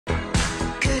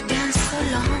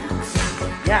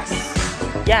Yes.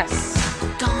 Yes.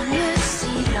 Dans le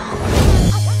silence.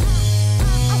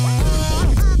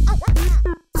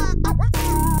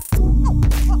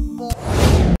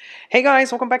 Hey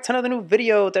guys, welcome back to another new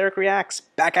video. Dereck Reacts,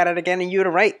 back at it again, and you're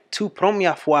right. Toute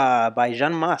Première Fois by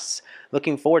Jeanne Mas.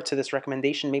 Looking forward to this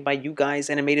recommendation made by you guys,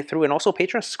 and it made it through, and also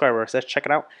Patreon subscribers. Let's check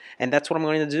it out. And that's what I'm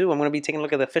going to do. I'm going to be taking a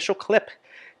look at the official clip,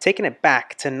 taking it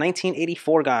back to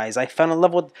 1984, guys. I fell in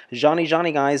love with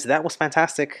Jeanne, guys. That was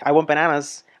fantastic. I went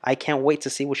bananas. I can't wait to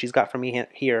see what she's got for me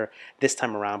here this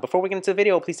time around. Before we get into the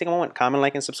video, please take a moment, comment,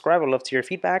 like, and subscribe. I'd love to hear your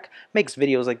feedback. Makes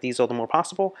videos like these all the more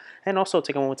possible. And also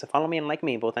take a moment to follow me and like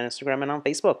me both on Instagram and on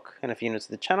Facebook. And if you're new to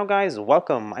the channel, guys,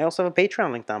 welcome. I also have a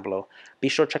Patreon link down below. Be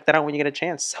sure to check that out when you get a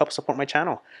chance. Help support my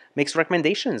channel. Makes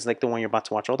recommendations like the one you're about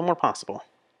to watch all the more possible.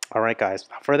 All right, guys,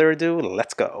 without further ado,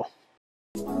 let's go.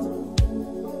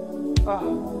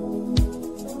 Oh.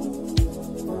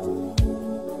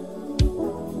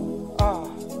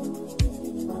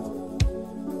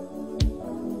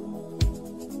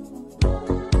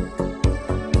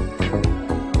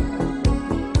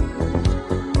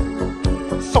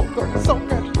 So good, so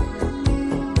good.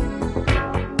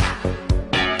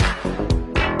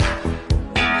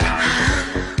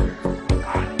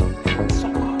 God, so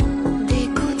good. Des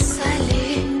gouttes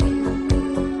salées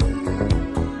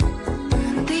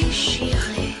ont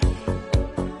déchiré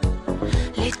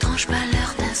l'étrange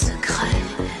pâleur d'un secret.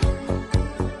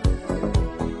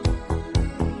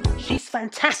 She's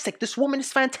fantastic. This woman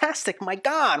is fantastic. My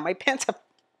God, my pants have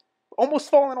almost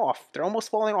falling off. They're almost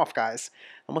falling off, guys.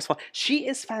 Almost fall. She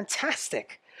is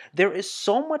fantastic. There is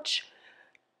so much.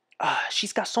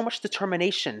 She's got so much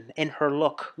determination in her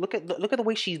look. Look at the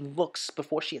way she looks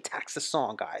before she attacks the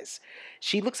song, guys.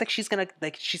 She looks like she's gonna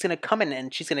come in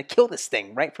and she's gonna kill this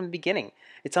thing right from the beginning.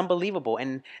 It's unbelievable,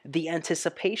 and the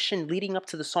anticipation leading up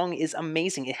to the song is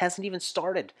amazing. It hasn't even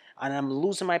started, and I'm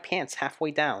losing my pants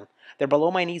halfway down. They're below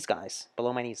my knees, guys.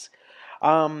 Below my knees.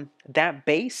 That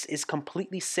bass is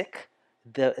completely sick.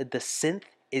 The synth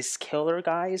is killer,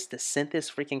 guys. The synth is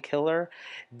freaking killer.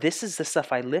 This is the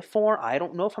stuff I live for. I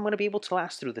don't know if I'm going to be able to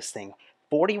last through this thing.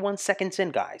 41 seconds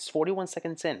in, guys. 41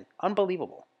 seconds in.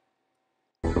 Unbelievable.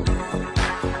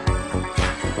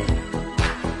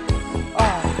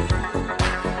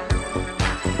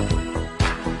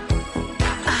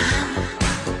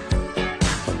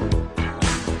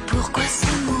 Pourquoi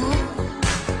ces mots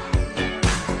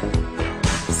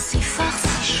si forts,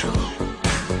 si chauds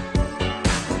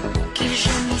qu'ils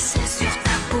gémissaient sur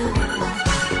ta peau,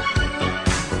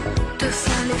 te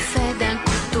font l'effet d'un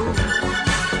couteau,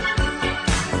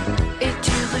 et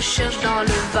tu recherches dans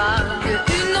le vague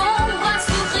une ombre, un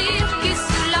sourire qui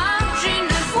soulage,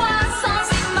 une voix sans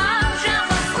image, un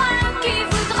refrain qui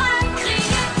voudra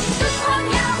crier toute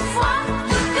première fois,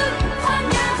 toute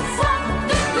première fois,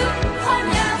 toute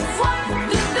première fois,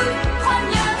 toute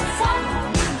première fois,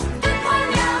 toute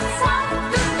première fois,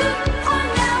 toute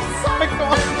première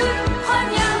fois, toute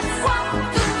première fois,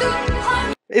 toute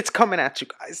première. It's coming at you,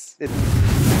 guys.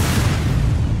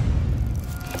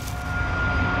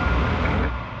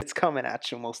 It's coming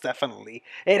at you, most definitely.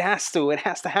 It has to. It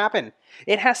has to happen.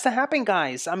 It has to happen,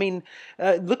 guys. I mean,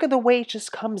 look at the way it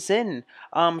just comes in.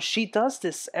 She does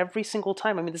this every single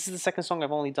time. I mean, this is the second song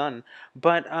I've only done,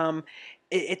 but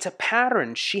it's a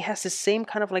pattern. She has the same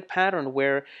kind of like pattern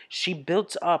where she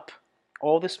builds up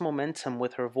all this momentum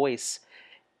with her voice.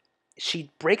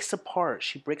 She breaks apart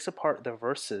the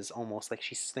verses almost like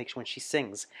when she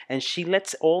sings, and she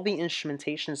lets all the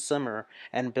instrumentation simmer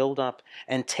and build up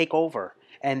and take over.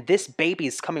 And this baby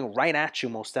is coming right at you,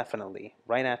 most definitely,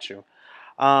 right at you.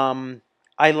 I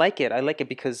like it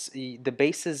because the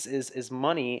bass is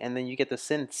money, and then you get the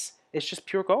synths. It's just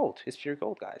pure gold. It's pure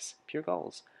gold, guys. Pure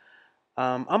gold.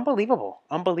 Unbelievable.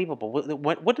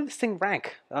 What did this thing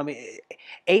rank? I mean,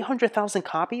 800,000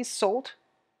 copies sold.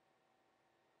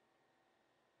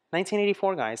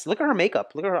 1984, guys. Look at her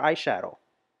makeup. Look at her eyeshadow.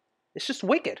 It's just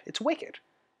wicked. It's wicked.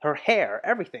 Her hair,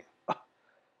 everything.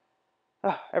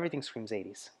 Everything screams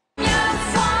 80s.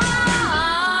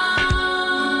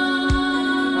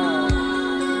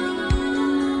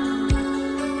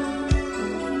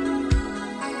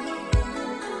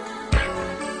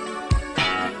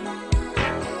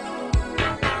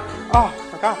 Oh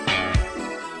my God.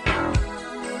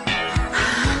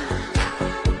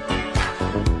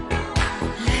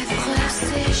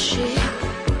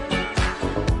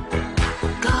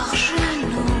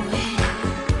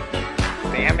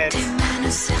 Damn it.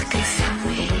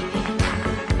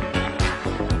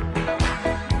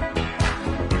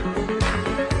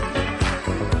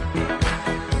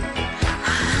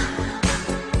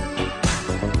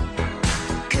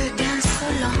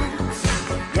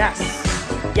 Yes.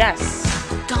 Yes.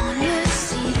 Dans le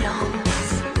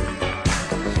silence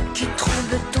qui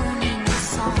trouble ton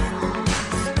innocence,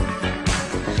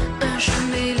 un jeu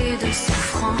mêlé de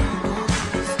souffrance.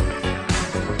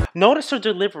 Notice her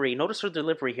delivery. Notice her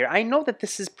delivery here. I know that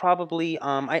this is probably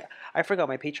I forgot,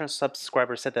 my Patreon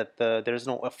subscriber said that there's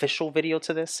no official video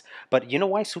to this, but you know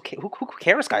why? So who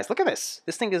cares, guys? Look at this.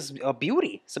 This thing is a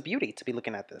beauty. It's a beauty to be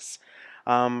looking at this,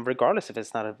 regardless if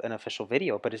it's not an official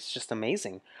video. But it's just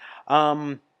amazing.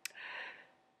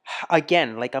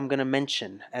 Again, like I'm gonna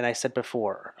mention, and I said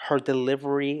before, her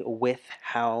delivery with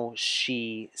how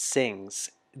she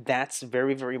sings. That's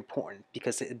very, very important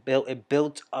because it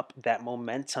built up that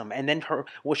momentum. And then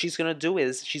what she's gonna do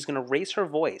is she's gonna raise her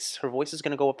voice. Her voice is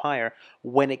gonna go up higher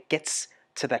when it gets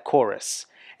to that chorus.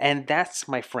 And that's,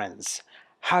 my friends,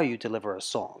 how you deliver a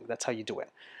song. That's how you do it.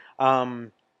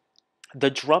 The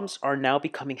drums are now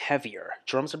becoming heavier.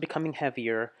 Drums are becoming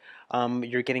heavier.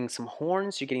 You're getting some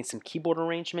horns. You're getting some keyboard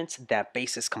arrangements. That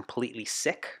bass is completely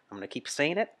sick. I'm going to keep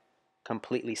saying it.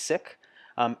 Completely sick.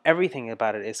 Everything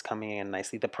about it is coming in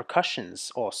nicely. The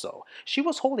percussions also. She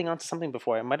was holding on to something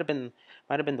before. It might have been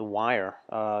the wire,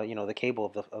 the cable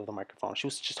of the microphone. She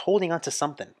was just holding on to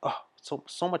something. Oh,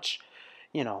 so much,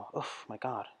 Oh my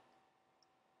God.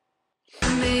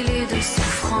 Mêlé de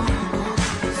souffrance.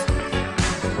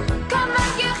 Comme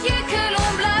un guerrier que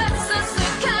l'on blesse, se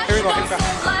cache dans son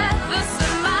rêve, se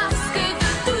masque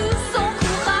de tout son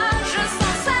courage,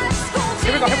 sans cesse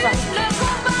continue le combat.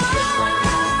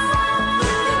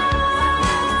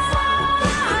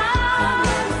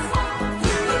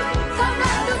 Comme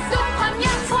la toute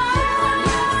première fois.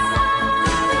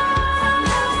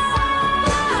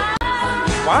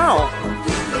 Wow.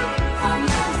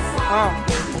 Wow.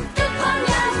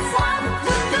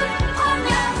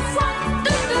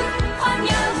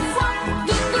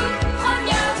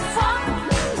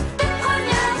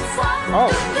 Oh,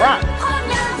 crap.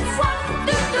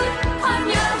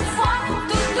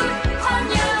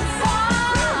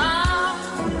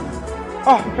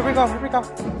 Oh, here we go, here we go.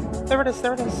 There it is,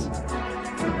 there it is.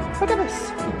 Look at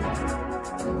this.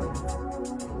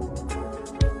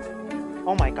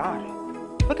 Oh my God.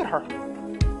 Look at her.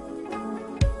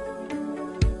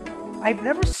 I've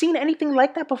never seen anything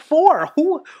like that before.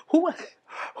 Who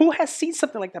has seen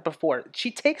something like that before? She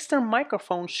takes their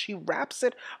microphone, she wraps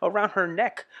it around her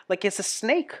neck like it's a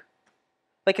snake.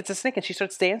 Like it's a snake, and she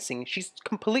starts dancing. She's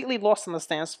completely lost on the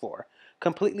dance floor.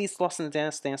 Completely lost on the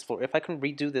dance floor. If I can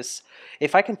redo this,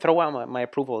 if I can throw out my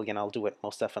approval again, I'll do it,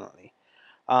 most definitely.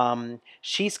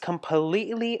 She's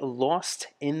completely lost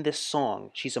in this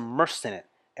song. She's immersed in it.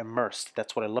 Immersed.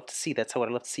 That's what I love to see. That's what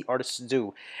I love to see artists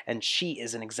do. And she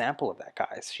is an example of that,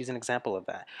 guys. She's an example of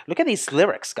that. Look at these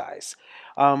lyrics, guys.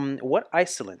 What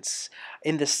isolence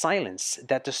in the silence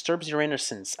that disturbs your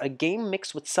innocence, a game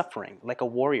mixed with suffering, like a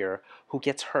warrior who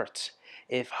gets hurt.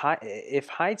 If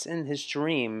hides in his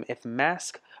dream, if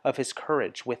mask of his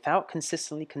courage, without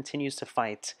consistently continues to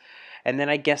fight. And then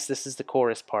I guess this is the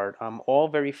chorus part. All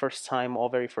very first time, all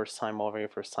very first time, all very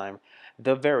first time,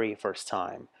 the very first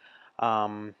time.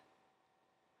 I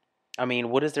mean,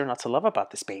 what is there not to love about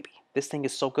this baby? This thing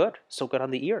is so good on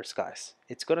the ears, guys.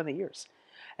 It's good on the ears.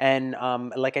 And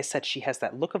like I said, she has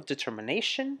that look of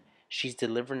determination. She's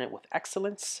delivering it with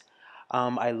excellence.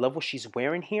 I love what she's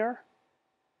wearing here.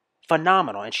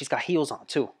 Phenomenal. And she's got heels on,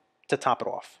 too, to top it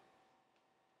off.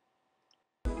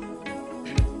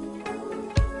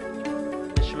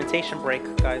 Instrumentation break,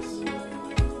 guys.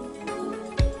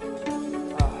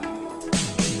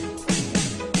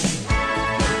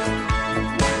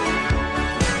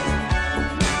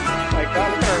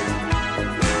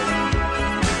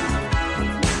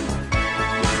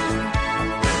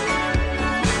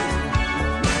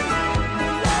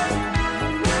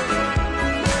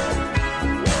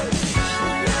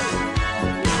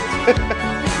 Incredible.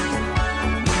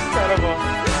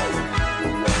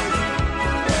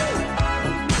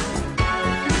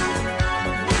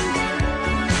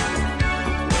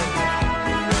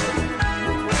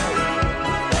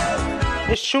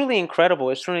 It's truly incredible.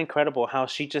 It's truly incredible how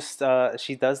she just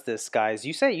she does this, guys.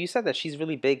 You said that she's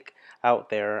really big out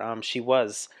there. She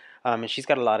was. And she's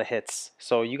got a lot of hits.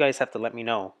 So you guys have to let me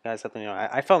know. You guys have to know.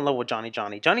 I fell in love with Johnny.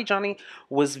 Johnny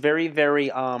was very, very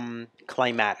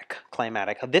climatic.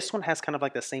 This one has kind of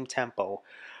like the same tempo.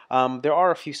 There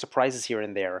are a few surprises here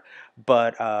and there,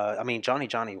 but I mean,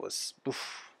 Johnny was,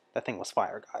 oof, that thing was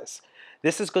fire, guys.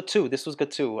 This is good too. This was good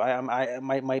too.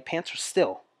 My pants are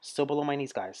still below my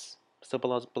knees, guys. Still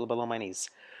below my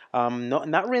knees.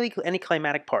 Not really any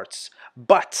climatic parts,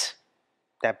 but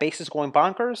that bass is going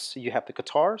bonkers. You have the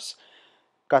guitars,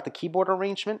 got the keyboard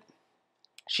arrangement.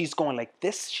 she's going like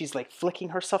this. She's like flicking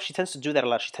herself. She tends to do that a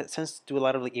lot. She tends to do a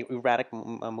lot of like erratic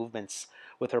movements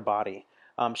with her body.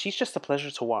 She's just a pleasure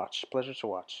to watch. Pleasure to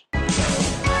watch.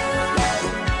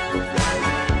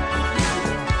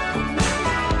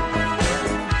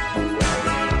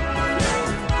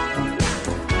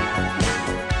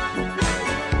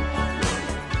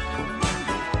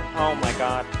 Oh my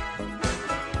God.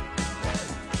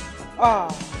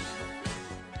 Oh.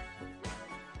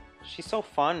 She's so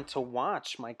fun to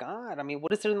watch. My God. I mean,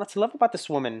 what is there not to love about this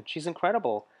woman? She's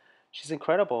incredible. She's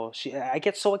incredible. I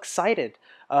get so excited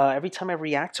every time I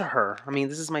react to her. I mean,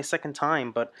 this is my second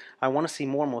time, but I want to see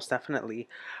more, most definitely.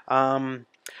 Um,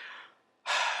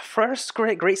 First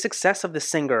great success of the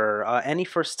singer. Any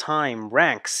first time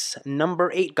ranks number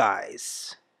 8,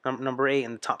 guys. Number 8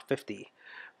 in the top 50.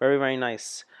 Very, very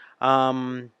nice.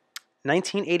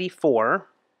 1984.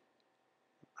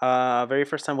 Very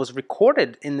first time was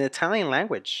recorded in the Italian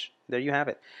language. There you have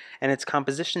it. And its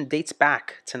composition dates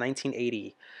back to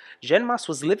 1980. Jeanne Mas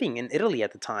was living in Italy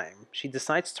at the time. She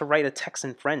decides to write a text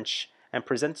in French and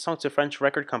present the song to French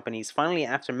record companies. Finally,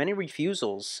 after many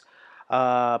refusals,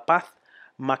 Path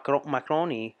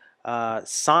Macroni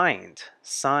signed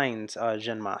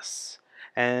Jeanne Mas.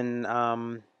 And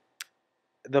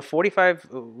the 45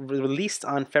 released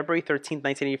on February 13th,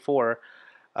 1984,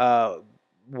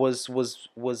 was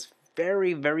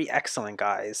very, very excellent,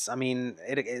 guys. I mean,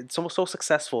 it's almost so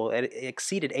successful. It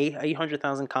exceeded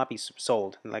 800,000 copies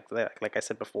sold, like I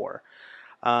said before,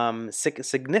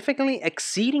 significantly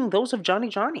exceeding those of Johnny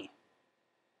Johnny.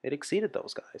 It exceeded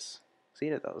those, guys.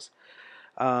 Exceeded those.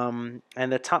 And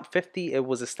the top 50, it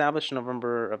was established in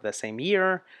November of that same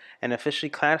year and officially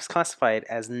classified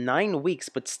as 9 weeks,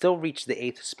 but still reached the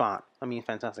 8th spot. I mean,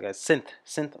 fantastic, guys.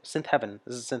 Synth heaven.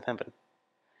 This is synth heaven.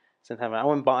 Synth heaven. I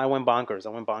went bonkers. I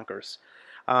went bonkers.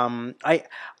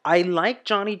 I like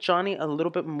Johnny Johnny a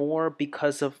little bit more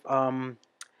because of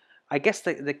I guess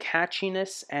the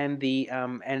catchiness and the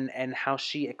and how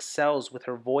she excels with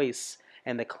her voice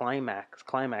and the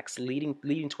climax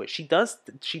leading to it. She does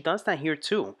that here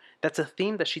too. That's a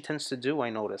theme that she tends to do.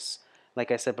 I notice. Like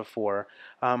I said before,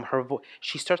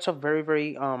 she starts off very,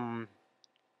 very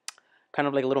kind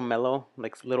of like a little mellow,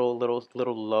 like little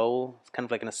low, kind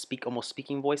of like in a almost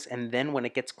speaking voice. And then when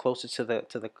it gets closer to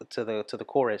the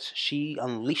chorus, she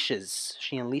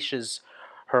unleashes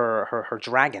her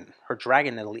dragon. Her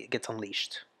dragon gets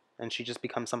unleashed, and she just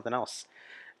becomes something else.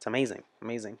 It's amazing,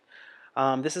 amazing.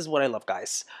 This is what I love,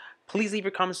 guys. Please leave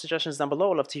your comments, suggestions down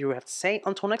below. I'd love to hear what you have to say.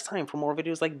 Until next time, for more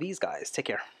videos like these, guys, take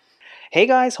care. Hey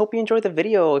guys, hope you enjoyed the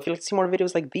video. If you'd like to see more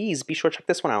videos like these, be sure to check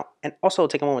this one out. And also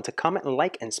take a moment to comment,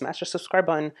 like, and smash the subscribe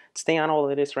button to stay on all the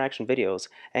latest reaction videos.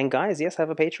 And guys, yes, I have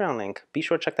a Patreon link. Be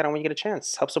sure to check that out when you get a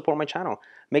chance. Help support my channel.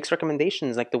 Makes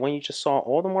recommendations like the one you just saw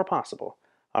all the more possible.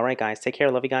 Alright guys, take care.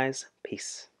 Love you guys.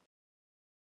 Peace.